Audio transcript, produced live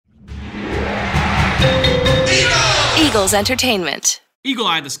Eagles Entertainment. Eagle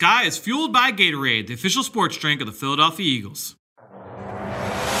Eye in the Sky is fueled by Gatorade, the official sports drink of the Philadelphia Eagles.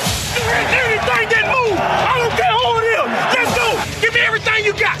 Anything that moves, I don't care who it is. Let's go. Give me everything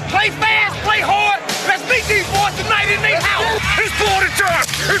you got. Play fast, play hard. Let's beat these boys tonight in their house. It's party time.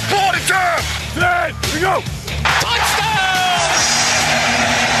 It's party time. There we go. Touchdown!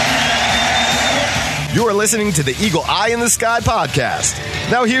 You're listening to the Eagle Eye in the Sky podcast.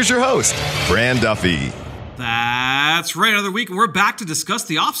 Now here's your host, Fran Duffy. That's right, another week, and we're back to discuss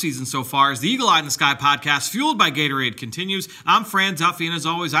the offseason so far as the Eagle Eye in the Sky podcast, fueled by Gatorade, continues. I'm Fran Duffy, and as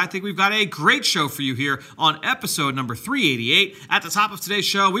always, I think we've got a great show for you here on episode number 388. At the top of today's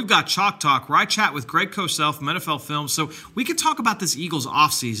show, we've got Chalk Talk, where I chat with Greg Cosell from NFL Films, so we can talk about this Eagles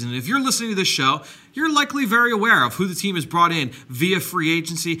offseason. And if you're listening to this show, you're likely very aware of who the team has brought in via free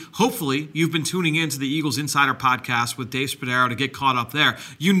agency. Hopefully, you've been tuning in to the Eagles Insider podcast with Dave Spadaro to get caught up there.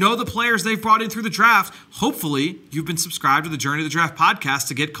 You know the players they've brought in through the draft. Hopefully, you've been subscribed to the Journey to the Draft podcast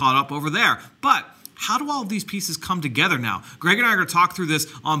to get caught up over there. But how do all of these pieces come together now? Greg and I are going to talk through this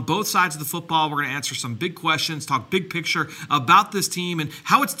on both sides of the football. We're going to answer some big questions, talk big picture about this team and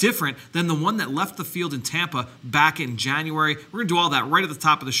how it's different than the one that left the field in Tampa back in January. We're going to do all that right at the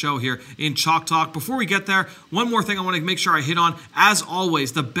top of the show here in Chalk Talk. Before we get there, one more thing I want to make sure I hit on. As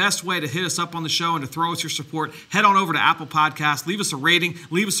always, the best way to hit us up on the show and to throw us your support, head on over to Apple Podcasts, leave us a rating,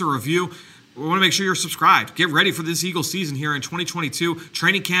 leave us a review. We want to make sure you're subscribed. Get ready for this Eagles season here in 2022.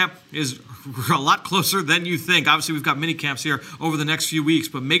 Training camp is a lot closer than you think. Obviously, we've got mini camps here over the next few weeks,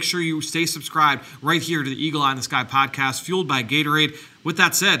 but make sure you stay subscribed right here to the Eagle Eye in the Sky podcast, fueled by Gatorade. With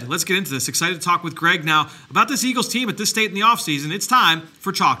that said, let's get into this. Excited to talk with Greg now about this Eagles team at this state in the offseason. It's time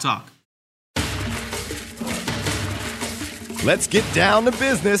for Chalk Talk. Let's get down to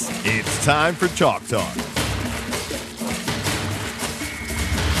business. It's time for Chalk Talk.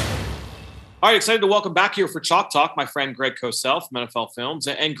 All right, excited to welcome back here for Chalk Talk, my friend Greg Cosell from NFL Films.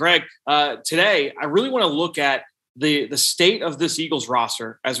 And Greg, today I really want to look at the state of this Eagles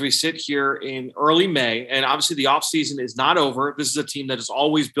roster as we sit here in early May. And obviously the offseason is not over. This is a team that is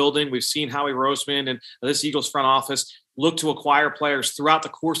always building. We've seen Howie Roseman and this Eagles front office look to acquire players throughout the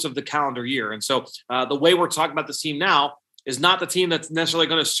course of the calendar year. And so the way we're talking about this team now is not the team that's necessarily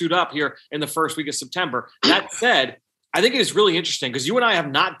going to suit up here in the first week of September. That said, I think it is really interesting because you and I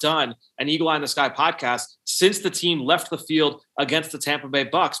have not done an Eagle Eye in the Sky podcast since the team left the field against the Tampa Bay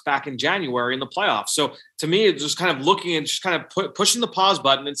Bucks back in January in the playoffs. So to me, it's just kind of looking and just kind of pushing the pause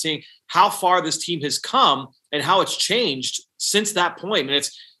button and seeing how far this team has come and how it's changed since that point. And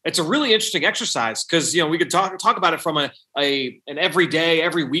it's a really interesting exercise because, you know, we could talk about it from an everyday,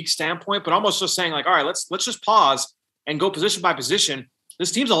 every week standpoint, but almost just saying like, all right, let's just pause and go position by position.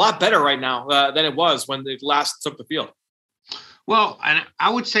 This team's a lot better right now than it was when they last took the field. Well, and I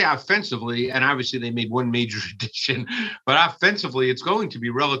would say offensively, and obviously they made one major addition, but offensively, it's going to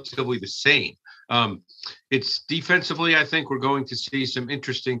be relatively the same. It's defensively, I think we're going to see some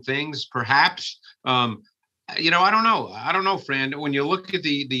interesting things, perhaps. I don't know, Fran. When you look at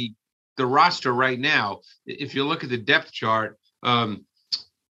the roster right now, if you look at the depth chart,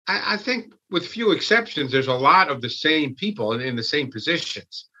 I think with few exceptions, there's a lot of the same people in the same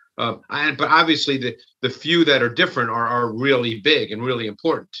positions. But obviously the few that are different are really big and really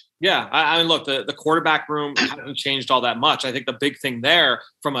important. Yeah, I mean, look, the quarterback room hasn't changed all that much. I think the big thing there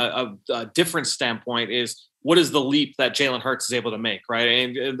from a different standpoint is what is the leap that Jalen Hurts is able to make, right?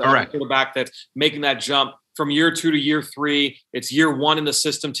 And the quarterback that's making that jump from year 2 to year 3. It's year 1 in the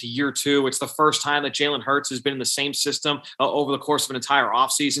system to year 2. It's the first time that Jalen Hurts has been in the same system over the course of an entire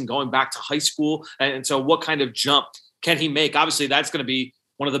offseason, going back to high school. And so what kind of jump can he make? Obviously, that's going to be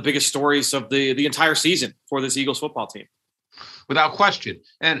one of the biggest stories of the entire season for this Eagles football team. Without question.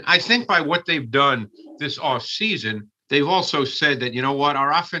 And I think by what they've done this off season, they've also said that, you know what,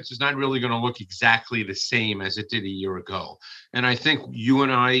 our offense is not really going to look exactly the same as it did a year ago. And I think you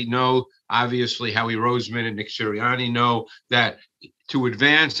and I know, obviously, Howie Roseman and Nick Sirianni know that to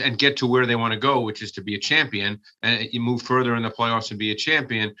advance and get to where they want to go, which is to be a champion, and you move further in the playoffs and be a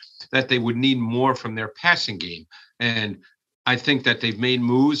champion, that they would need more from their passing game. And I think that they've made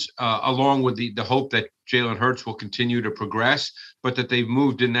moves along with the hope that Jalen Hurts will continue to progress, but that they've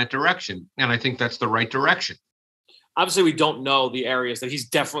moved in that direction. And I think that's the right direction. Obviously, we don't know the areas that he's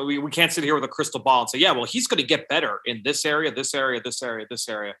definitely – we can't sit here with a crystal ball and say, yeah, well, he's going to get better in this area, this area, this area, this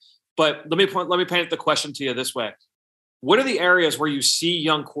area. But let me paint the question to you this way. What are the areas where you see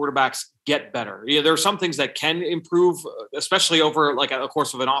young quarterbacks get better? Yeah, there are some things that can improve, especially over like a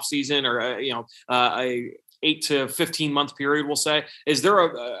course of an offseason or a 8 to 15 month period, we'll say. Is there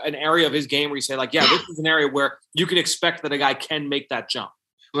an area of his game where you say like, yeah, this is an area where you can expect that a guy can make that jump?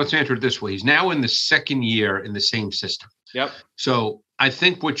 let's answer it this way. He's now in the second year in the same system. Yep. So I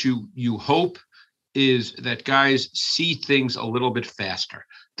think what you hope is that guys see things a little bit faster.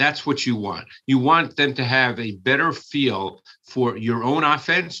 That's what you want. You want them to have a better feel for your own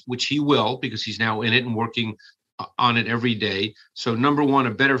offense, which he will, because he's now in it and working on it every day. So number one,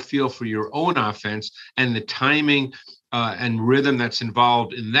 a better feel for your own offense and the timing and rhythm that's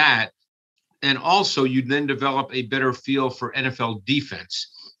involved in that. And also you then develop a better feel for NFL defense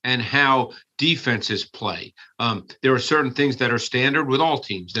and how defenses play. There are certain things that are standard with all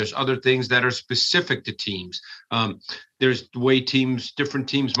teams. There's other things that are specific to teams. There's the way different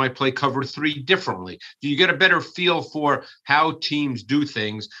teams might play cover 3 differently. You get a better feel for how teams do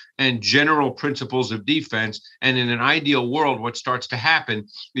things and general principles of defense. And in an ideal world, what starts to happen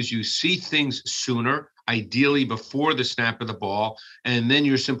is you see things sooner, ideally before the snap of the ball, and then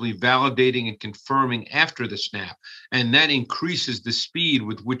you're simply validating and confirming after the snap. And that increases the speed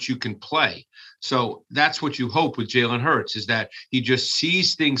with which you can play. So that's what you hope with Jalen Hurts, is that he just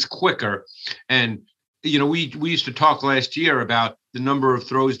sees things quicker. And, you know, we used to talk last year about the number of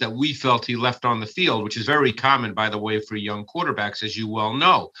throws that we felt he left on the field, which is very common, by the way, for young quarterbacks, as you well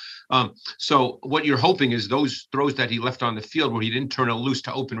know. So what you're hoping is those throws that he left on the field where he didn't turn it loose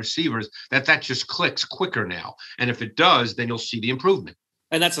to open receivers, that just clicks quicker now. And if it does, then you'll see the improvement.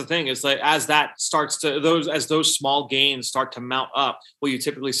 And that's the thing, is like as those small gains start to mount up, what you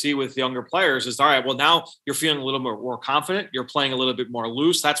typically see with younger players is, all right, well, now you're feeling a little more confident. You're playing a little bit more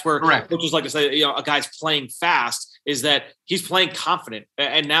loose. That's where coaches like to say, you know, a guy's playing fast, is that he's playing confident.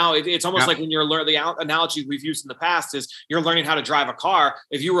 And now it's almost like when you're learning, the analogy we've used in the past is you're learning how to drive a car.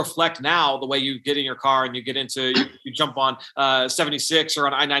 If you reflect now the way you get in your car and you get into, you jump on 76 or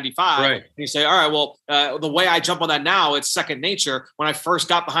on I-95, and you say, all right, well, the way I jump on that now, it's second nature. When I first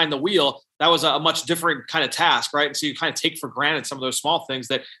got behind the wheel, that was a much different kind of task, right? And so you kind of take for granted some of those small things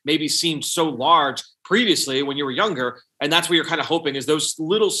that maybe seemed so large previously when you were younger. And that's what you're kind of hoping, is those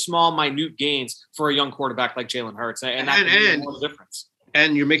little small, minute gains for a young quarterback like Jalen Hurts. And that can be the difference.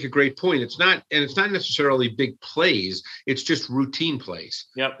 And you make a great point. It's not necessarily big plays. It's just routine plays.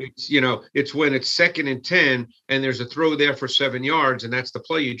 Yep. It's when it's 2nd and 10 and there's a throw there for 7 yards, and that's the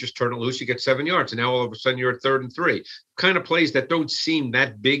play. You just turn it loose, you get 7 yards, and now all of a sudden you're at 3rd and 3. Kind of plays that don't seem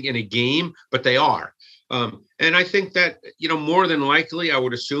that big in a game, but they are. And I think that, more than likely, I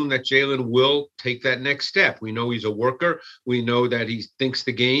would assume that Jalen will take that next step. We know he's a worker. We know that he thinks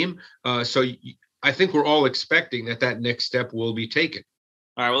the game. So I think we're all expecting that next step will be taken.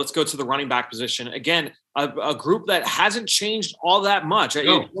 All right, well, let's go to the running back position. Again, a group that hasn't changed all that much.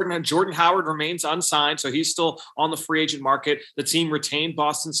 No. Jordan Howard remains unsigned, so he's still on the free agent market. The team retained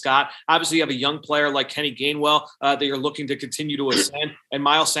Boston Scott. Obviously, you have a young player like Kenny Gainwell that you're looking to continue to ascend, and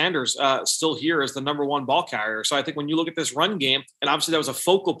Miles Sanders still here as the number 1 ball carrier. So I think when you look at this run game, and obviously that was a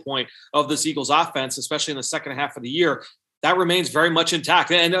focal point of this Eagles offense, especially in the second half of the year, that remains very much intact.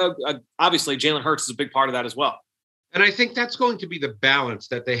 And obviously, Jalen Hurts is a big part of that as well. And I think that's going to be the balance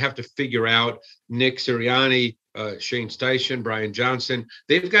that they have to figure out. Nick Sirianni, Shane Steichen, Brian Johnson,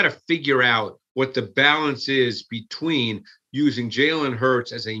 they've got to figure out what the balance is between using Jalen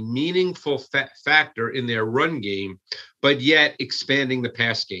Hurts as a meaningful factor in their run game, but yet expanding the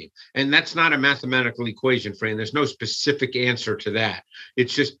pass game. And that's not a mathematical equation, Fran. There's no specific answer to that.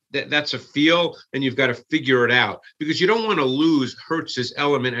 It's just that's a feel, and you've got to figure it out, because you don't want to lose Hurts's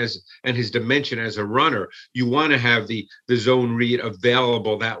element and his dimension as a runner. You want to have the zone read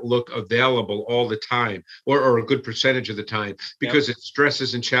available, that look available all the time, or a good percentage of the time, because it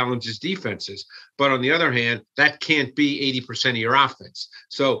stresses and challenges defenses. But on the other hand, that can't be 80% of your offense.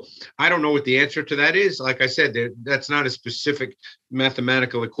 So I don't know what the answer to that is. Like I said, that's not a specific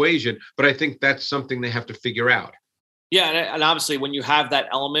mathematical equation, but I think that's something they have to figure out. Yeah, and obviously when you have that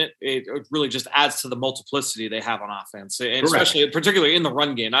element, it really just adds to the multiplicity they have on offense, and especially, particularly in the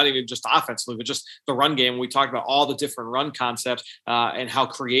run game, not even just offensively, but just the run game. We talked about all the different run concepts and how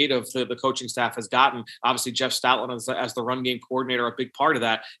creative the coaching staff has gotten. Obviously, Jeff Stoutland as the run game coordinator, a big part of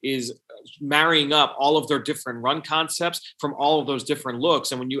that is marrying up all of their different run concepts from all of those different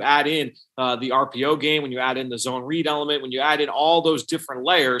looks. And when you add in the RPO game, when you add in the zone read element, when you add in all those different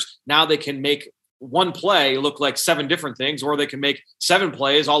layers, now they can make one play look like 7 different things, or they can make 7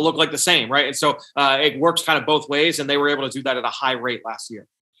 plays all look like the same, right? And so it works kind of both ways, and they were able to do that at a high rate last year.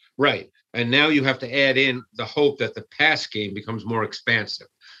 Right. And now you have to add in the hope that the pass game becomes more expansive.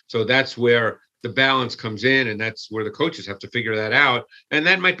 So that's where the balance comes in, and that's where the coaches have to figure that out. And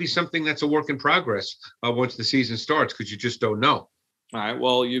that might be something that's a work in progress once the season starts, because you just don't know. All right.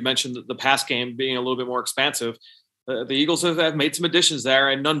 Well, you mentioned the pass game being a little bit more expansive. The Eagles have made some additions there,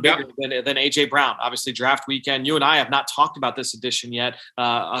 and none bigger than A.J. Brown. Obviously, draft weekend. You and I have not talked about this addition yet.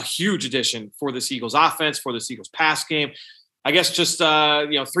 A huge addition for this Eagles offense, for this Eagles pass game. I guess just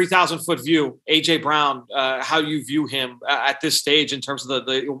 3,000-foot view, A.J. Brown, how you view him at this stage in terms of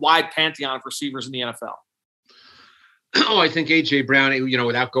the wide pantheon of receivers in the NFL. Oh, I think A.J. Brown,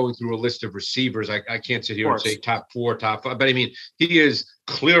 without going through a list of receivers, I can't sit here and say top 4, top 5. But, I mean, he is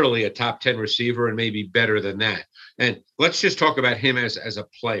clearly a top 10 receiver and maybe better than that. And let's just talk about him as a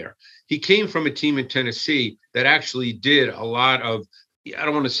player. He came from a team in Tennessee that actually did a lot of, I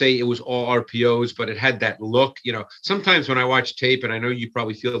don't want to say it was all RPOs, but it had that look. Sometimes when I watch tape, and I know you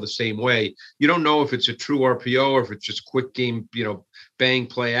probably feel the same way, you don't know if it's a true RPO or if it's just quick game, bang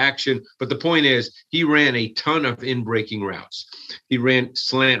play action. But the point is, he ran a ton of in-breaking routes. He ran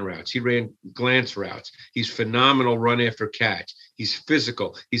slant routes. He ran glance routes. He's phenomenal run after catch. He's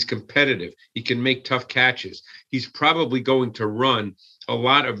physical. He's competitive. He can make tough catches. He's probably going to run a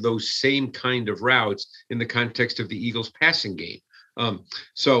lot of those same kind of routes in the context of the Eagles passing game.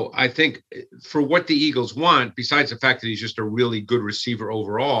 So I think for what the Eagles want, besides the fact that he's just a really good receiver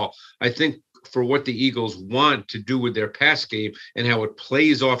overall, I think for what the Eagles want to do with their pass game and how it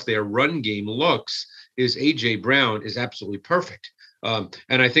plays off their run game looks, is A.J. Brown is absolutely perfect. And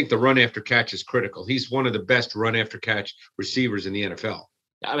I think the run after catch is critical. He's one of the best run after catch receivers in the NFL.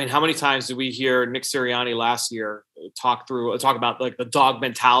 I mean, how many times did we hear Nick Sirianni last year talk about like the dog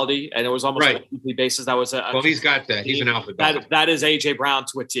mentality? And it was almost on a weekly basis. That was he's got that. He's an alpha dog. That is A.J. Brown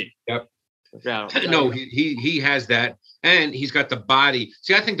to a T. Yep. Yeah. No, he has that. And he's got the body.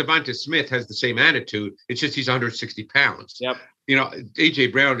 See, I think Devonta Smith has the same attitude. It's just he's 160 pounds. Yep. A.J.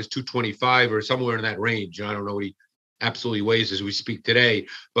 Brown is 225 or somewhere in that range. I don't know what he absolutely weighs as we speak today,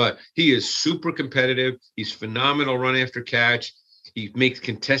 but he is super competitive. He's phenomenal run after catch. He makes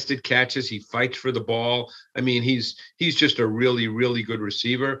contested catches. He fights for the ball. I mean, he's just a really, really good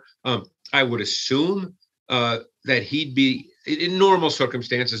receiver. I would assume that he'd be, in normal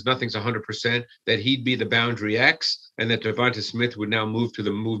circumstances, nothing's 100%, that he'd be the boundary X and that Devonta Smith would now move to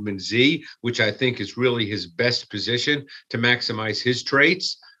the movement Z, which I think is really his best position to maximize his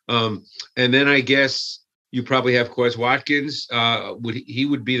traits. And then I guess you probably have Quez Watkins. He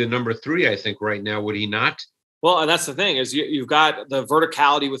would be the number 3, I think, right now, would he not? Well, and that's the thing is you've got the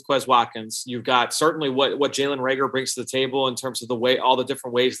verticality with Quez Watkins. You've got certainly what Jalen Reagor brings to the table in terms of all the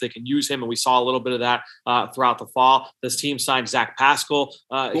different ways they can use him. And we saw a little bit of that throughout the fall. This team signed Zach Pascal.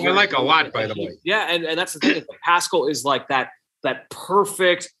 I like a lot, by the way. Yeah. And that's the thing. Pascal is like that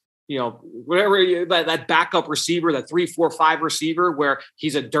perfect, whatever that backup receiver, that 3, 4, 5 receiver, where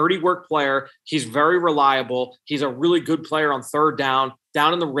he's a dirty work player. He's very reliable. He's a really good player on third down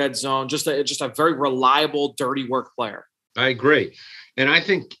in the red zone, just a very reliable, dirty work player. I agree. And I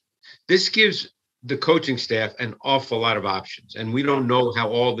think this gives the coaching staff an awful lot of options. And we don't know how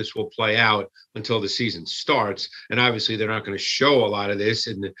all this will play out until the season starts. And obviously they're not going to show a lot of this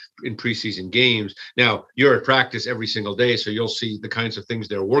in preseason games. Now, you're at practice every single day, so you'll see the kinds of things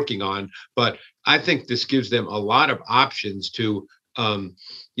they're working on. But I think this gives them a lot of options to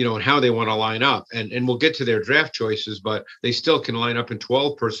and how they want to line up. And we'll get to their draft choices, but they still can line up in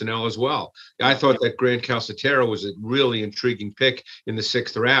 12 personnel as well. I thought that Grant Calcaterra was a really intriguing pick in the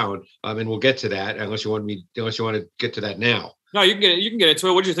 6th round. And we'll get to that unless you want to get to that now. No, you can get into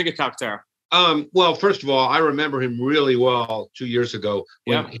it. What did you think of Calcaterra? Well, first of all, I remember him really well 2 years ago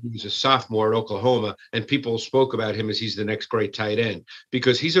when he was a sophomore at Oklahoma, and people spoke about him as he's the next great tight end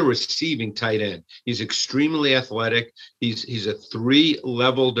because he's a receiving tight end. He's extremely athletic. He's a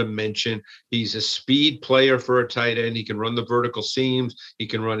 3-level dimension. He's a speed player for a tight end. He can run the vertical seams. He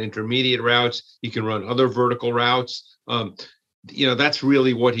can run intermediate routes. He can run other vertical routes. That's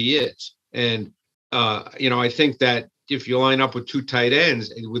really what he is. And, I think that if you line up with 2 tight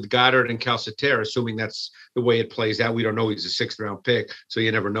ends with Goddard and Calcaterra, assuming that's the way it plays out, we don't know he's a 6th round pick, so you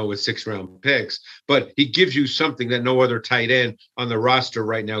never know with 6th round picks, but he gives you something that no other tight end on the roster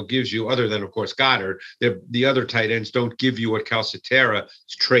right now gives you, other than, of course, Goddard. The other tight ends don't give you what Calcaterra's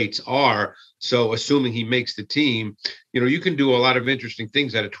traits are. So assuming he makes the team, you can do a lot of interesting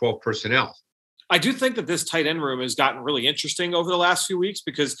things out of 12 personnel. I do think that this tight end room has gotten really interesting over the last few weeks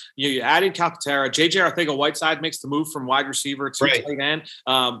because you added Calcaterra. J.J. Arcega-Whiteside makes the move from wide receiver to tight end.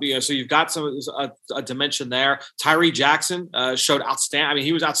 So you've got a dimension there. Tyree Jackson showed outstanding. I mean,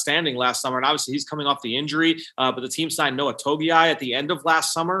 he was outstanding last summer, and obviously he's coming off the injury. But the team signed Noah Togiai at the end of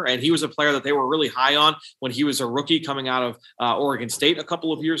last summer, and he was a player that they were really high on when he was a rookie coming out of Oregon State a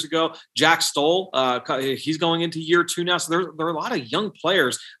couple of years ago. Jack Stoll, he's going into year 2 now. So there are a lot of young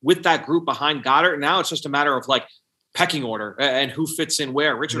players with that group behind Goddard. Now it's just a matter of pecking order and who fits in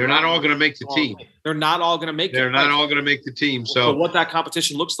where. They're not all going to make the team. They're not all going to make They're it. not all going to make the team. So what that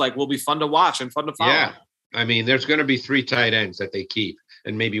competition looks like will be fun to watch and fun to follow. Yeah. I mean, there's going to be 3 tight ends that they keep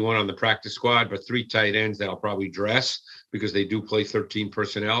and maybe one on the practice squad, but 3 tight ends that'll probably dress because they do play 13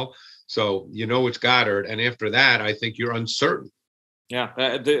 personnel. So, it's Goddard. And after that, I think you're uncertain.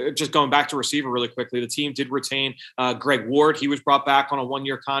 Yeah, just going back to receiver really quickly, the team did retain Greg Ward. He was brought back on a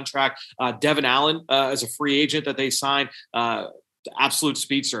 1-year contract. Devin Allen as a free agent that they signed. Absolute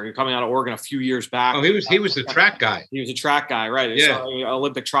speedster. Coming out of Oregon a few years back. Oh, he was the track guy. He was a track guy, right? Yeah. So,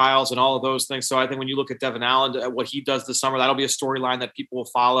 Olympic trials and all of those things. So I think when you look at Devin Allen, what he does this summer, that'll be a storyline that people will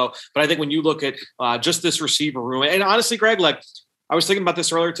follow. But I think when you look at just this receiver room, and honestly, Greg, like I was thinking about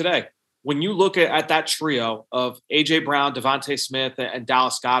this earlier today. When you look at that trio of A.J. Brown, Devontae Smith, and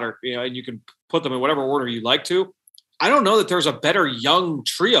Dallas Goedert, and you can put them in whatever order you like to, I don't know that there's a better young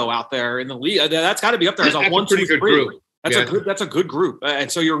trio out there in the league. That's got to be up there as a 1, 2, 3 group. That's a good group.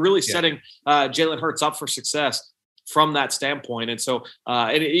 And so you're really setting Jalen Hurts up for success from that standpoint. And so,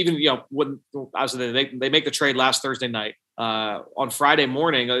 and even, when obviously they make the trade last Thursday night, on Friday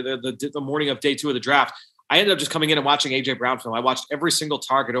morning, the morning of day 2 of the draft, I ended up just coming in and watching A.J. Brown film. I watched every single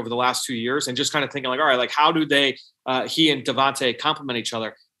target over the last 2 years and just kind of thinking like, all right, like how do they, he and Devontae complement each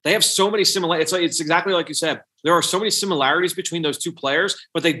other? They have so many similarities. It's exactly like you said. There are so many similarities between those 2 players,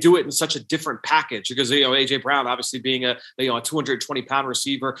 but they do it in such a different package because, A.J. Brown obviously being a 220-pound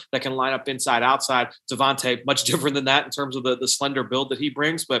receiver that can line up inside, outside. Devontae, much different than that in terms of the slender build that he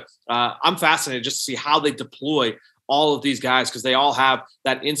brings. But I'm fascinated just to see how they deploy all of these guys because they all have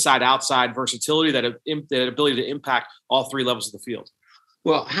that inside-outside versatility, that ability to impact all 3 levels of the field.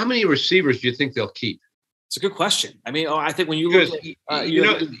 Well, how many receivers do you think they'll keep? It's a good question. I mean, I think when you look at,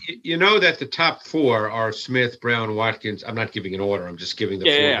 you know that the top 4 are Smith, Brown, Watkins. I'm not giving an order. I'm just giving the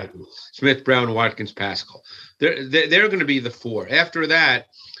 4. Yeah. Smith, Brown, Watkins, Pascal. They're going to be the 4. After that,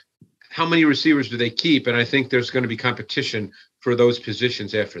 how many receivers do they keep? And I think there's going to be competition for those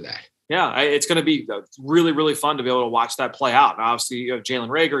positions after that. Yeah, it's going to be really, really fun to be able to watch that play out. And obviously, you have Jalen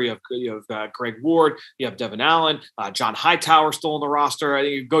Reagor, you have Greg Ward, you have Devin Allen, John Hightower still on the roster. I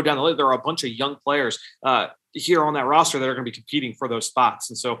think you go down the list. There are a bunch of young players here on that roster that are going to be competing for those spots.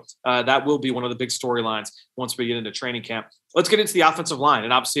 And so that will be one of the big storylines once we get into training camp. Let's get into the offensive line,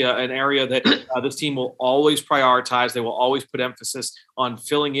 and obviously an area that this team will always prioritize. They will always put emphasis on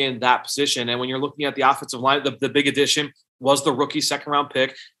filling in that position. And when you're looking at the offensive line, the big addition was the rookie 2nd-round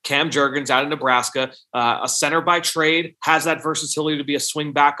pick, Cam Jurgens out of Nebraska, a center by trade, has that versatility to be a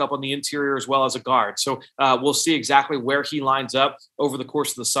swing backup on the interior as well as a guard. So we'll see exactly where he lines up over the course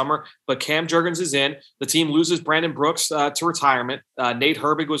of the summer. But Cam Jurgens is in. The team loses Brandon Brooks to retirement. Nate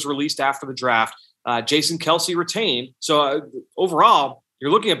Herbig was released after the draft. Jason Kelce retained. So overall, you're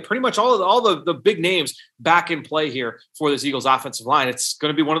looking at pretty much all the big names back in play here for this Eagles offensive line. It's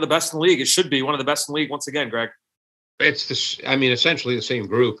going to be one of the best in the league. It should be one of the best in the league once again, Greg. It's essentially the same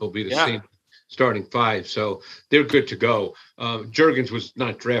group. It'll be the same starting 5. So they're good to go. Jurgens was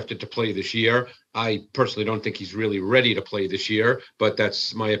not drafted to play this year. I personally don't think he's really ready to play this year, but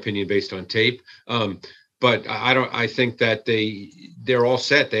that's my opinion based on tape. But I think that they're all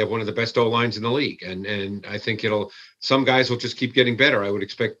set. They have one of the best O-lines in the league. And I think some guys will just keep getting better. I would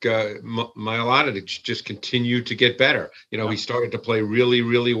expect Mailata to just continue to get better. He started to play really,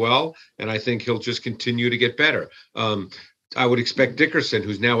 really well, and I think he'll just continue to get better. I would expect Dickerson,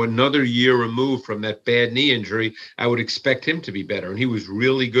 who's now another year removed from that bad knee injury, I would expect him to be better. And he was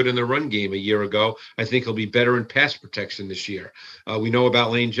really good in the run game a year ago. I think he'll be better in pass protection this year. We know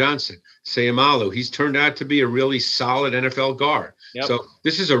about Lane Johnson, Sayamalu. He's turned out to be a really solid NFL guard. Yep. So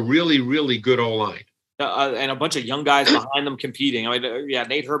this is a really, really good O-line. And a bunch of young guys behind them competing. I mean,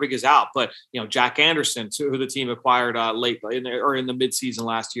 Nate Herbig is out, but Jack Anderson, who the team acquired late in the midseason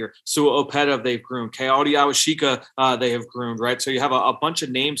last year. Sua Opeta, they've groomed. Kaote Awashika, they have groomed, right? So you have a bunch of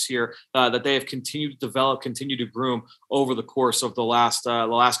names here that they have continued to develop, continue to groom over the course of the last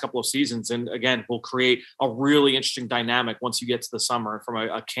couple of seasons, and again, will create a really interesting dynamic once you get to the summer from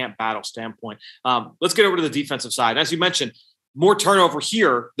a camp battle standpoint. Let's get over to the defensive side. As you mentioned, more turnover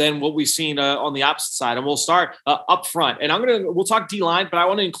here than what we've seen on the opposite side. And we'll start up front. And we'll talk D-line, but I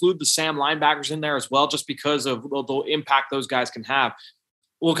want to include the Sam linebackers in there as well, just because of the impact those guys can have.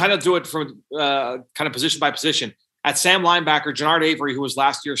 We'll kind of do it from kind of position by position. At Sam linebacker, Jannard Avery, who was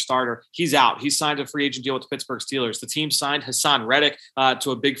last year's starter, he's out. He's signed a free agent deal with the Pittsburgh Steelers. The team signed Hassan Reddick to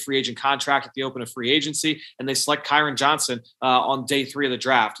a big free agent contract at the open of free agency, and they select Kyron Johnson on day 3 of the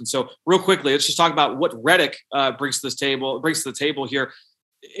draft. And so real quickly, let's just talk about what Reddick brings to the table here.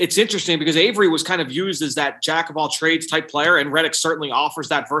 It's interesting because Avery was kind of used as that jack of all trades type player, and Reddick certainly offers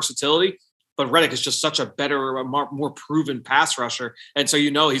that versatility. but Reddick is just such a better, more proven pass rusher. And so,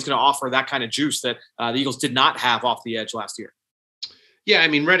 he's going to offer that kind of juice that the Eagles did not have off the edge last year. Yeah, I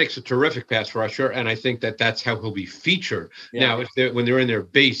mean, Reddick's a terrific pass rusher, and I think that's how he'll be featured. Yeah. Now, when they're in their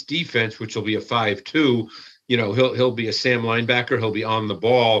base defense, which will be a 5-2, he'll be a Sam linebacker. He'll be on the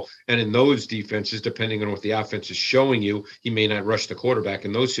ball. And in those defenses, depending on what the offense is showing you, he may not rush the quarterback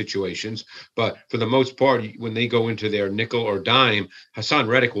in those situations. But for the most part, when they go into their nickel or dime, Haason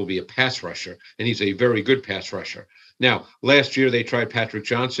Reddick will be a pass rusher, and he's a very good pass rusher. Now, last year they tried Patrick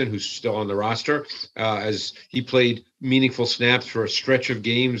Johnson, who's still on the roster, as he played meaningful snaps for a stretch of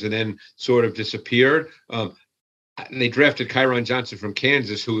games and then sort of disappeared. They drafted Kyron Johnson from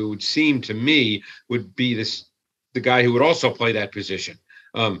Kansas, who it would seem to me would be the guy who would also play that position.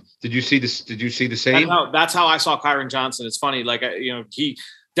 Did you see this? Did you see the same? That's how I saw Kyron Johnson. It's funny, he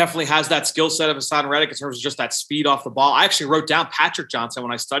definitely has that skill set of Haason Reddick in terms of just that speed off the ball. I actually wrote down Patrick Johnson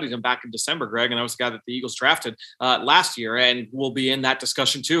when I studied him back in December, Greg, and that was the guy that the Eagles drafted last year, and will be in that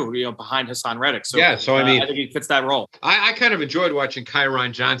discussion too, behind Haason Reddick. So I think he fits that role. I kind of enjoyed watching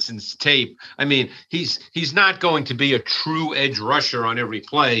Kyron Johnson's tape. I mean, he's not going to be a true edge rusher on every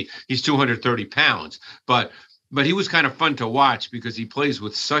play. He's 230 pounds, but he was kind of fun to watch because he plays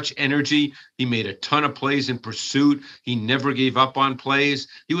with such energy. He made a ton of plays in pursuit. He never gave up on plays.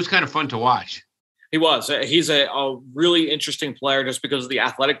 He was kind of fun to watch. He was. He's a really interesting player just because of the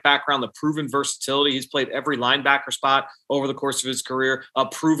athletic background, the proven versatility. He's played every linebacker spot over the course of his career, a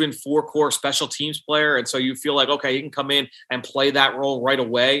proven 4-core special teams player. And so you feel like, okay, he can come in and play that role right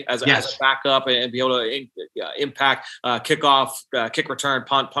away as a backup and be able to impact kickoff, kick return,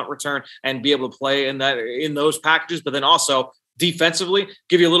 punt return, and be able to play in those packages. But then also defensively,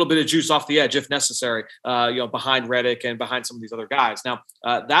 give you a little bit of juice off the edge if necessary, behind Reddick and behind some of these other guys. Now,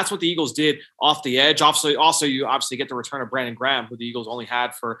 that's what the Eagles did off the edge. Also, you get the return of Brandon Graham, who the Eagles only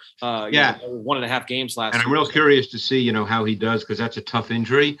had for 1.5 games last year. And I'm real curious to see, how he does, because that's a tough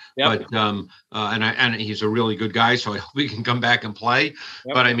injury. Yep. But and he's a really good guy, so I hope he can come back and play.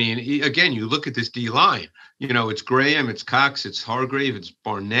 Yep. But I mean, again, you look at this D line. It's Graham, it's Cox, it's Hargrave, it's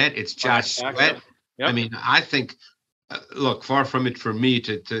Barnett, it's Josh Sweat. Yep. I mean, I think. Look, far from it for me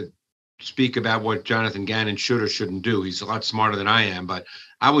to speak about what Jonathan Gannon should or shouldn't do. He's a lot smarter than I am, but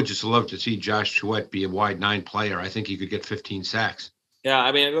I would just love to see Josh Sweat be a wide 9 player. I think he could get 15 sacks. Yeah,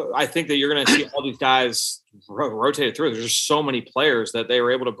 I mean, I think that you're going to see all these guys rotated through. There's just so many players that they were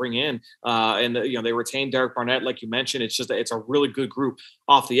able to bring in, and they retained Derek Barnett, like you mentioned. It's a really good group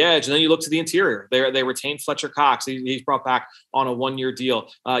off the edge. And then you look to the interior. They retained Fletcher Cox. He's brought back on a 1-year deal.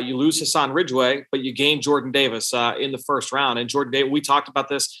 You lose Hassan Ridgeway, but you gain Jordan Davis in the first round. And Jordan Davis, we talked about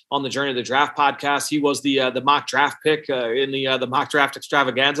this on the Journey of the Draft podcast. He was the mock draft pick in the mock draft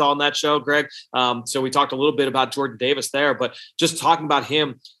extravaganza on that show, Greg. So we talked a little bit about Jordan Davis there, but just talking about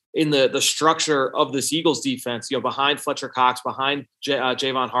him in the structure of this Eagles defense, behind Fletcher Cox, behind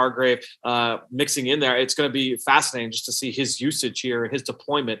Javon Hargrave, mixing in there, it's going to be fascinating just to see his usage here and his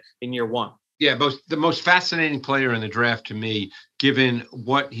deployment in year one. Yeah, the most fascinating player in the draft to me, given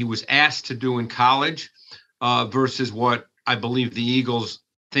what he was asked to do in college versus what I believe the Eagles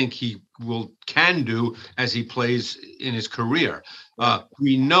think he can do as he plays in his career.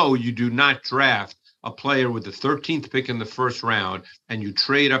 We know you do not draft a player with the 13th pick in the first round, and you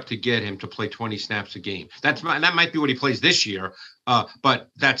trade up to get him to play 20 snaps a game. That might be what he plays this year, but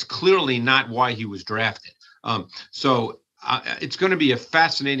that's clearly not why he was drafted. So it's going to be a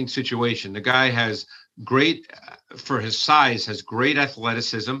fascinating situation. The guy has great, for his size, has great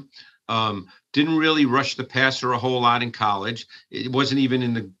athleticism. Didn't really rush the passer a whole lot in college. It wasn't even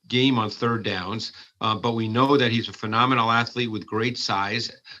in the game on third downs, but we know that he's a phenomenal athlete with great size,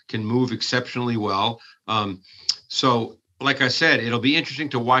 can move exceptionally well. So like I said, it'll be interesting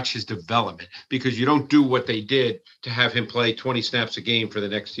to watch his development because you don't do what they did to have him play 20 snaps a game for the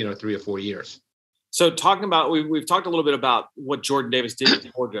next, 3 or 4 years. So talking about, we've talked a little bit about what Jordan Davis did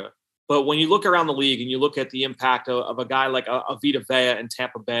in Georgia. But when you look around the league and you look at the impact of a guy like a Vita Vea in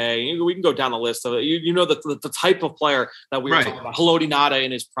Tampa Bay, we can go down the list of it. The type of player that we were talking about, Haloti Ngata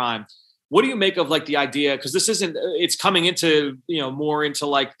in his prime. What do you make of the idea? Because this it's coming into, more into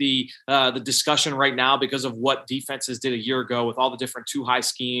the discussion right now because of what defenses did a year ago with all the different too high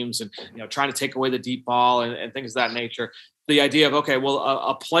schemes and, trying to take away the deep ball and things of that nature. The idea of, okay, well,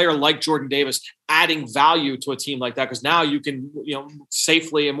 a player like Jordan Davis adding value to a team like that, because now you can,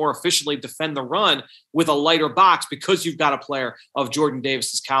 safely and more efficiently defend the run with a lighter box because you've got a player of Jordan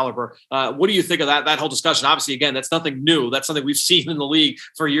Davis's caliber. What do you think of that whole discussion? Obviously, again, that's nothing new. That's something we've seen in the league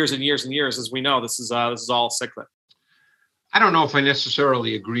for years and years and years. As we know, this is all cyclic. I don't know if I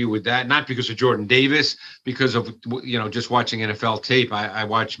necessarily agree with that. Not because of Jordan Davis, because of, just watching NFL tape. I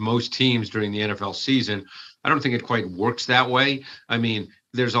watch most teams during the NFL season. I don't think it quite works that way. I mean,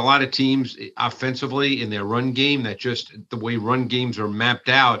 there's a lot of teams offensively in their run game that just the way run games are mapped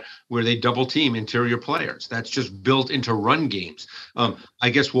out where they double team interior players. That's just built into run games. I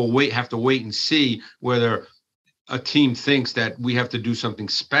guess we'll have to wait and see whether a team thinks that we have to do something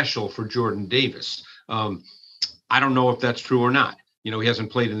special for Jordan Davis. I don't know if that's true or not. He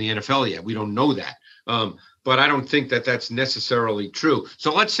hasn't played in the NFL yet. We don't know that. But I don't think that that's necessarily true.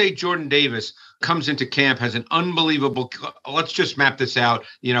 So let's say Jordan Davis comes into camp, has an unbelievable, let's just map this out,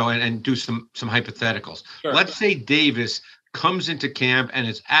 and do some hypotheticals. Sure. Let's say Davis comes into camp and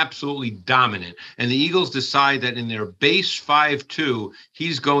is absolutely dominant, and the Eagles decide that in their base 5-2,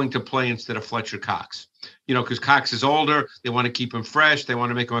 he's going to play instead of Fletcher Cox. Because Cox is older, they want to keep him fresh, they want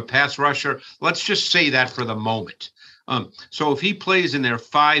to make him a pass rusher. Let's just say that for the moment. So if he plays in their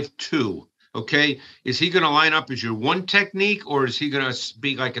 5-2, okay, is he going to line up as your 1 technique, or is he going to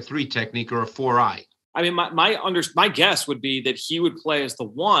be like a 3 technique or a 4-eye? I mean, my guess would be that he would play as the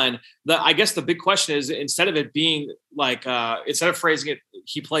 1. I guess the big question is, instead of it being like, instead of phrasing it,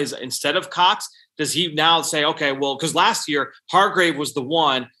 he plays instead of Cox. Does he now say, okay, well, because last year Hargrave was the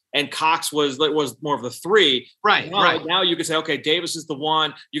 1 and Cox was more of the 3. Right. Now you could say, okay, Davis is the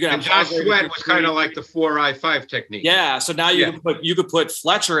 1. You can have Josh Sweat was kind of like the 4-eye 5 technique. Yeah. So now you could put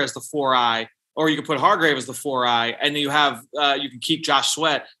Fletcher as the 4-eye, or you could put Hargrave as the 4-eye, and then you have you can keep Josh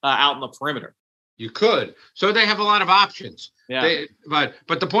Sweat out in the perimeter. You could. So they have a lot of options. Yeah. But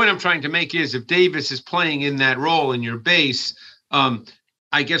the point I'm trying to make is, if Davis is playing in that role in your base,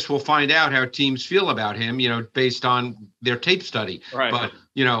 I guess we'll find out how teams feel about him, based on their tape study. Right. But,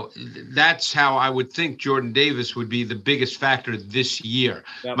 that's how I would think Jordan Davis would be the biggest factor this year.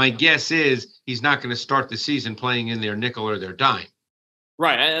 Yep. My guess is he's not going to start the season playing in their nickel or their dime.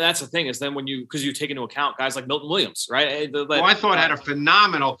 Right. And that's the thing, is then because you take into account guys like Milton Williams, right? I thought had a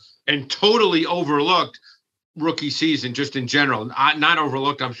phenomenal and totally overlooked rookie season just in general. Not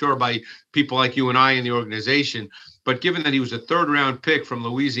overlooked, I'm sure, by people like you and I in the organization. But given that he was a 3rd-round pick from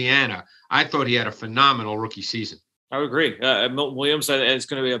Louisiana, I thought he had a phenomenal rookie season. I would agree. Milton Williams is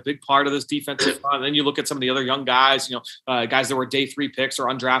going to be a big part of this defensive front. And then you look at some of the other young guys, guys that were day 3 picks or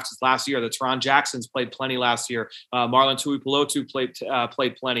undrafted last year. The Teron Jacksons played plenty last year. Marlon Tuipulotu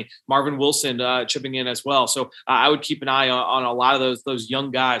played plenty. Marvin Wilson chipping in as well. So I would keep an eye on a lot of those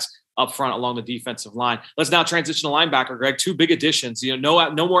young guys up front along the defensive line. Let's now transition to linebacker, Greg. 2 big additions.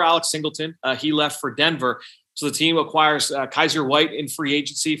 No more Alex Singleton. He left for Denver. So the team acquires Kaiser White in free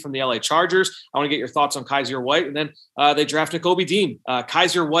agency from the LA Chargers. I want to get your thoughts on Kaiser White. And then they draft Nakobe Dean.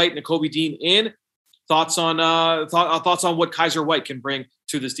 Kaiser White, Nakobe Dean in. Thoughts on what Kaiser White can bring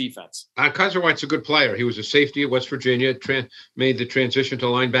to this defense? Kaiser White's a good player. He was a safety at West Virginia, made the transition to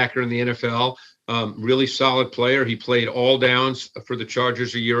linebacker in the NFL. Really solid player. He played all downs for the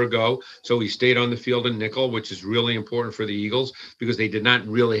Chargers a year ago. So he stayed on the field in nickel, which is really important for the Eagles because they did not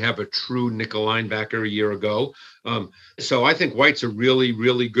really have a true nickel linebacker a year ago. So I think White's a really,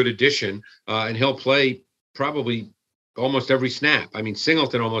 really good addition, and he'll play probably almost every snap. I mean,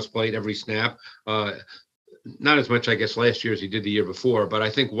 Singleton almost played every snap. Not as much, I guess, last year as he did the year before, but I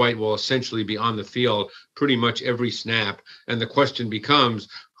think White will essentially be on the field pretty much every snap. And the question becomes,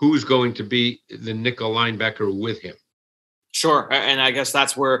 who's going to be the nickel linebacker with him? Sure. And I guess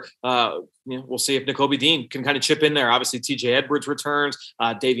that's where we'll see if Nakobe Dean can kind of chip in there. Obviously, TJ Edwards returns.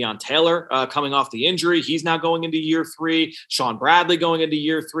 Davion Taylor coming off the injury. He's now going into year 3. Sean Bradley going into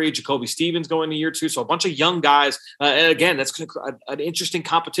year 3. Jacoby Stevens going into year 2. So a bunch of young guys. And again, that's an interesting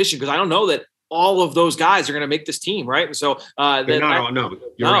competition because I don't know that all of those guys are going to make this team, right? And so, right.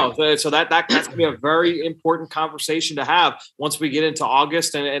 So that's going to be a very important conversation to have once we get into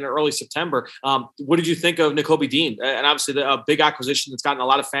August and early September. What did you think of Nakobe Dean? And obviously, a big acquisition that's gotten a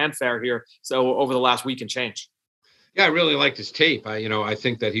lot of fanfare here. So over the last week and change. Yeah, I really liked his tape. I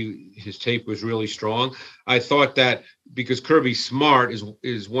think that his tape was really strong. I thought that because Kirby Smart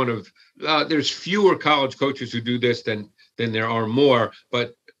is one of there's fewer college coaches who do this than there are more,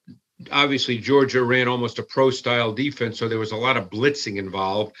 but obviously Georgia ran almost a pro-style defense, so there was a lot of blitzing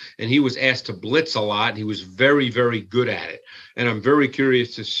involved, and he was asked to blitz a lot, and he was very, very good at it. And I'm very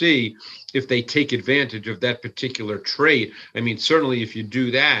curious to see if they take advantage of that particular trait. I mean, certainly if you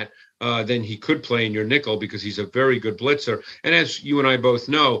do that, then he could play in your nickel because he's a very good blitzer. And as you and I both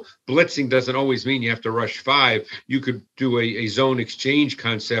know, blitzing doesn't always mean you have to rush 5. You could do a zone exchange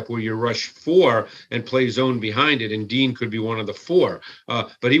concept where you rush 4 and play zone behind it, and Dean could be one of the 4.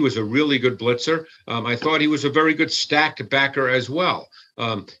 But he was a really good blitzer. I thought he was a very good stacked backer as well.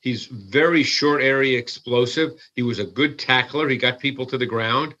 He's very short area explosive. He was a good tackler. He got people to the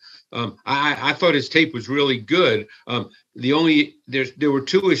ground. I thought his tape was really good. There were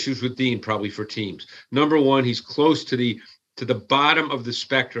two issues with Dean probably for teams. Number one, he's close to the bottom of the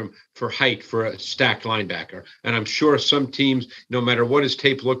spectrum for height for a stacked linebacker. And I'm sure some teams, no matter what his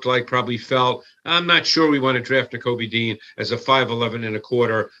tape looked like, probably felt, I'm not sure we want to draft Nakobe Dean as a 5'11 and a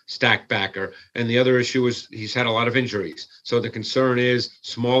quarter stacked backer. And the other issue is he's had a lot of injuries. So the concern is,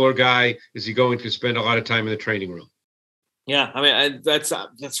 smaller guy, is he going to spend a lot of time in the training room? Yeah, I mean, that's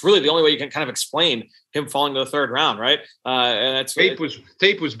really the only way you can kind of explain him falling to the third round, right? And that's tape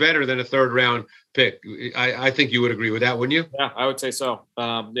was better than a third round pick. I think you would agree with that, wouldn't you? Yeah, I would say so.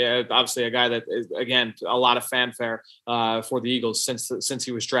 Yeah, obviously a guy that is, again, a lot of fanfare for the Eagles since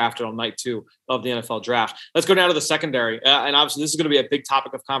he was drafted on night 2 of the NFL draft. Let's go down to the secondary, and obviously this is going to be a big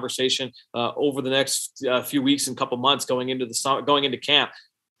topic of conversation over the next few weeks and couple months going into camp.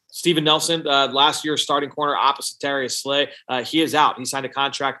 Steven Nelson, last year's starting corner opposite Darius Slay, he is out. He signed a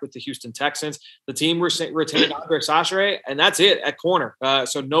contract with the Houston Texans. The team retained Andre Sachere, and that's it at corner.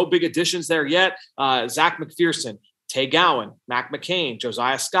 So no big additions there yet. Zach McPherson, Tay Gowan, Mac McCain,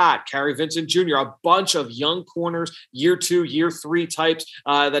 Josiah Scott, Kerry Vincent Jr., a bunch of young corners, year 2, year 3 types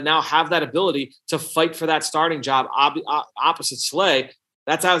that now have that ability to fight for that starting job opposite Slay.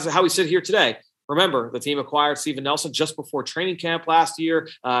 That's how we sit here today. Remember, the team acquired Steven Nelson just before training camp last year.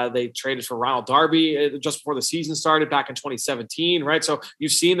 They traded for Ronald Darby just before the season started back in 2017, right? So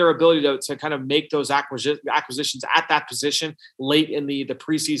you've seen their ability to kind of make those acquisitions at that position late in the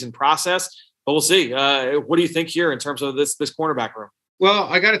preseason process. But we'll see. What do you think here in terms of this cornerback room? Well,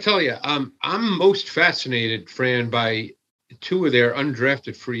 I got to tell you, I'm most fascinated, Fran, by 2 of their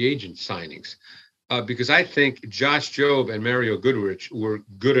undrafted free agent signings. Because I think Josh Jobe and Mario Goodrich were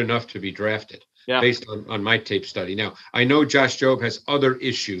good enough to be drafted. Yeah. Based on my tape study. Now, I know Josh Jobe has other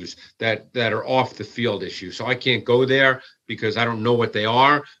issues that are off the field issues, so I can't go there because I don't know what they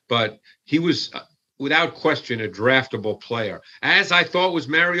are, but he was without question a draftable player, as I thought was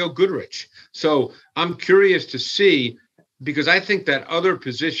Mario Goodrich. So I'm curious to see, because I think that other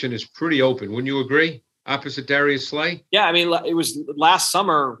position is pretty open. Wouldn't you agree? Opposite Darius Slay? Yeah, I mean, it was last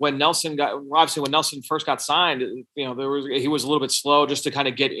summer when Nelson first got signed, he was a little bit slow just to kind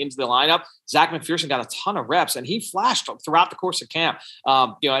of get into the lineup. Zach McPherson got a ton of reps and he flashed throughout the course of camp.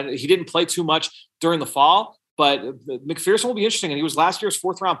 And he didn't play too much during the fall, but McPherson will be interesting. And he was last year's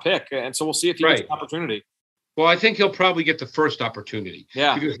 4th round pick. And so we'll see if he gets an opportunity. Well, I think he'll probably get the first opportunity.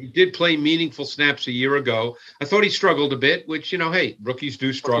 Yeah. Because he did play meaningful snaps a year ago. I thought he struggled a bit, which, hey, rookies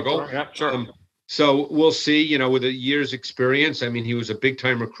do struggle. Yeah, sure. So we'll see, with a year's experience. I mean, he was a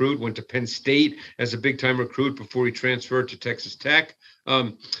big-time recruit, went to Penn State as a big-time recruit before he transferred to Texas Tech.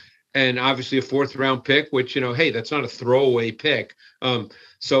 And obviously a 4th round pick, which, hey, that's not a throwaway pick.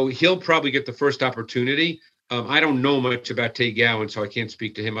 So he'll probably get the first opportunity. I don't know much about Tay Gowan, so I can't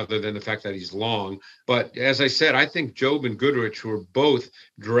speak to him other than the fact that he's long. But as I said, I think Jobe and Goodrich were both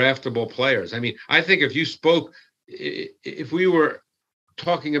draftable players. I mean, I think if we were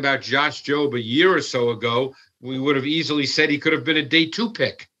talking about Josh Jobe a year or so ago, we would have easily said he could have been a day 2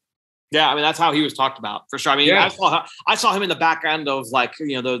 pick. Yeah, I mean, that's how he was talked about for sure. I mean, yeah. I saw him in the back end of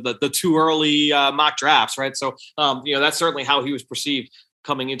the too early mock drafts, right? So that's certainly how he was perceived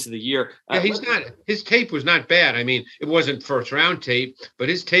coming into the year. His tape was not bad. I mean, it wasn't 1st round tape, but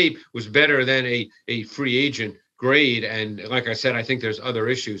his tape was better than a free agent grade. And like I said, I think there's other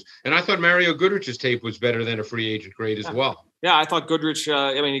issues. And I thought Mario Goodrich's tape was better than a free agent grade as well. Yeah, I thought Goodrich,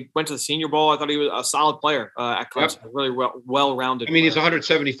 he went to the Senior Bowl. I thought he was a solid player at Clemson, really well-rounded. I mean, he's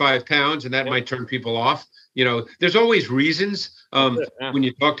 175 pounds, and that might turn people off. There's always reasons when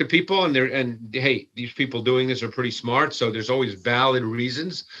you talk to people, and hey, these people doing this are pretty smart, so there's always valid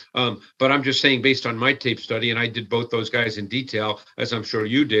reasons. But I'm just saying, based on my tape study, and I did both those guys in detail, as I'm sure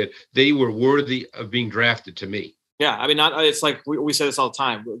you did, they were worthy of being drafted to me. Yeah, I mean, it's like we say this all the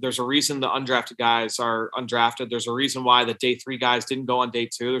time. There's a reason the undrafted guys are undrafted. There's a reason why the day 3 guys didn't go on day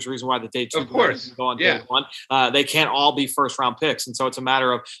 2. There's a reason why the day 2 guys didn't go on day 1. They can't all be 1st round picks. And so it's a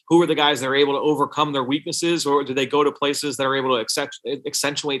matter of who are the guys that are able to overcome their weaknesses, or do they go to places that are able to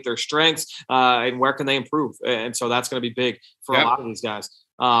accentuate their strengths, and where can they improve? And so that's going to be big for a lot of these guys.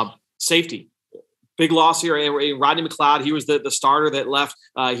 Safety. Big loss here. Rodney McLeod, he was the starter that left.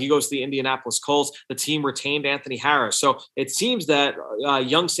 He goes to the Indianapolis Colts. The team retained Anthony Harris. So it seems that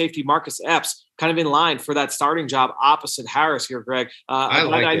young safety Marcus Epps kind of in line for that starting job opposite Harris here, Greg.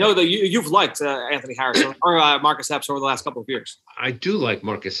 I know that you've liked Anthony Harris or Marcus Epps over the last couple of years. I do like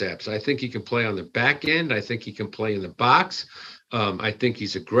Marcus Epps. I think he can play on the back end. I think he can play in the box. I think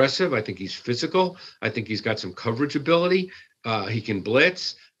he's aggressive. I think he's physical. I think he's got some coverage ability. He can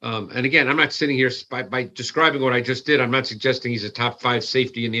blitz. And again, I'm not sitting here by describing what I just did. I'm not suggesting he's a top 5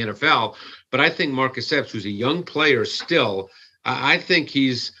 safety in the NFL, but I think Marcus Epps, who's a young player still, I think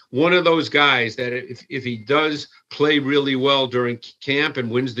he's one of those guys that if he does play really well during camp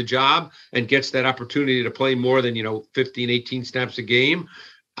and wins the job and gets that opportunity to play more than, 15, 18 snaps a game,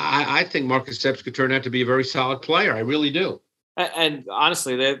 I think Marcus Epps could turn out to be a very solid player. I really do. And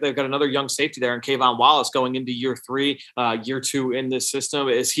honestly, they've got another young safety there in Kayvon Wallace going into year 3, year 2 in this system.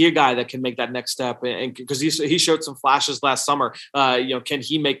 Is he a guy that can make that next step? And because he showed some flashes last summer, can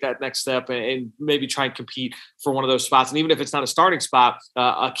he make that next step and maybe try and compete for one of those spots? And even if it's not a starting spot,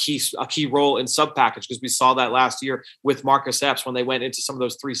 a key role in sub package, because we saw that last year with Marcus Epps when they went into some of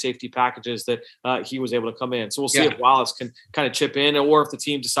those 3 safety packages that he was able to come in. So we'll see if Wallace can kind of chip in, or if the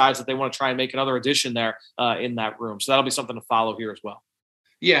team decides that they want to try and make another addition there in that room. So that'll be something to follow here as well.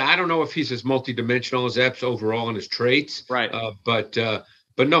 Yeah, I don't know if he's as multidimensional as Epps overall in his traits, right? But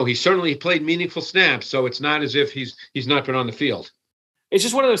no, he certainly played meaningful snaps, so it's not as if he's not been on the field. It's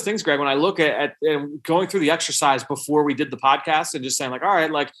just one of those things, Greg, when I look at going through the exercise before we did the podcast and just saying like, all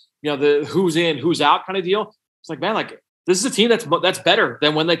right, like, the who's in, who's out kind of deal. It's like, man, like this is a team that's better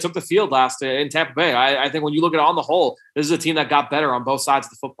than when they took the field last in Tampa Bay. I think when you look at it on the whole, this is a team that got better on both sides of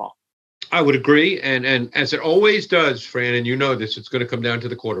the football. I would agree. And as it always does, Fran, and you know this, it's going to come down to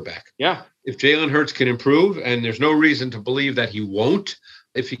the quarterback. Yeah. If Jalen Hurts can improve, and there's no reason to believe that he won't,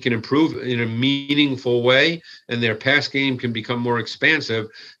 if he can improve in a meaningful way and their pass game can become more expansive,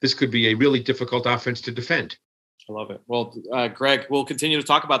 this could be a really difficult offense to defend. I love it. Well, Greg, we'll continue to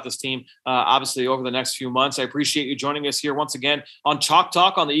talk about this team, obviously, over the next few months. I appreciate you joining us here once again on Chalk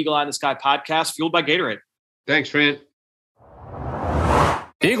Talk on the Eagle Eye in the Sky podcast, fueled by Gatorade. Thanks, Fran.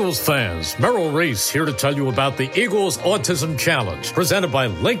 Eagles fans, Merrill Reese here to tell you about the Eagles Autism Challenge, presented by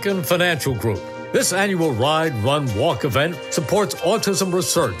Lincoln Financial Group. This annual ride, run, walk event supports autism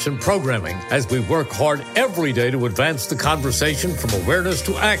research and programming as we work hard every day to advance the conversation from awareness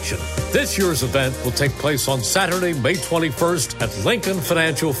to action. This year's event will take place on Saturday, May 21st at Lincoln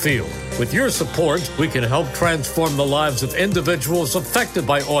Financial Field. With your support, we can help transform the lives of individuals affected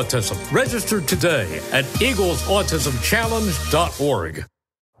by autism. Register today at eaglesautismchallenge.org.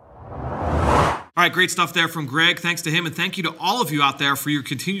 All right, great stuff there from Greg. Thanks to him, and thank you to all of you out there for your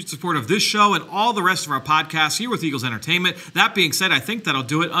continued support of this show and all the rest of our podcasts here with Eagles Entertainment. That being said, I think that'll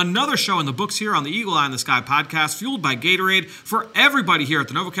do it. Another show in the books here on the Eagle Eye in the Sky podcast, fueled by Gatorade. For everybody here at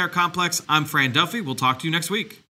the NovaCare Complex, I'm Fran Duffy. We'll talk to you next week.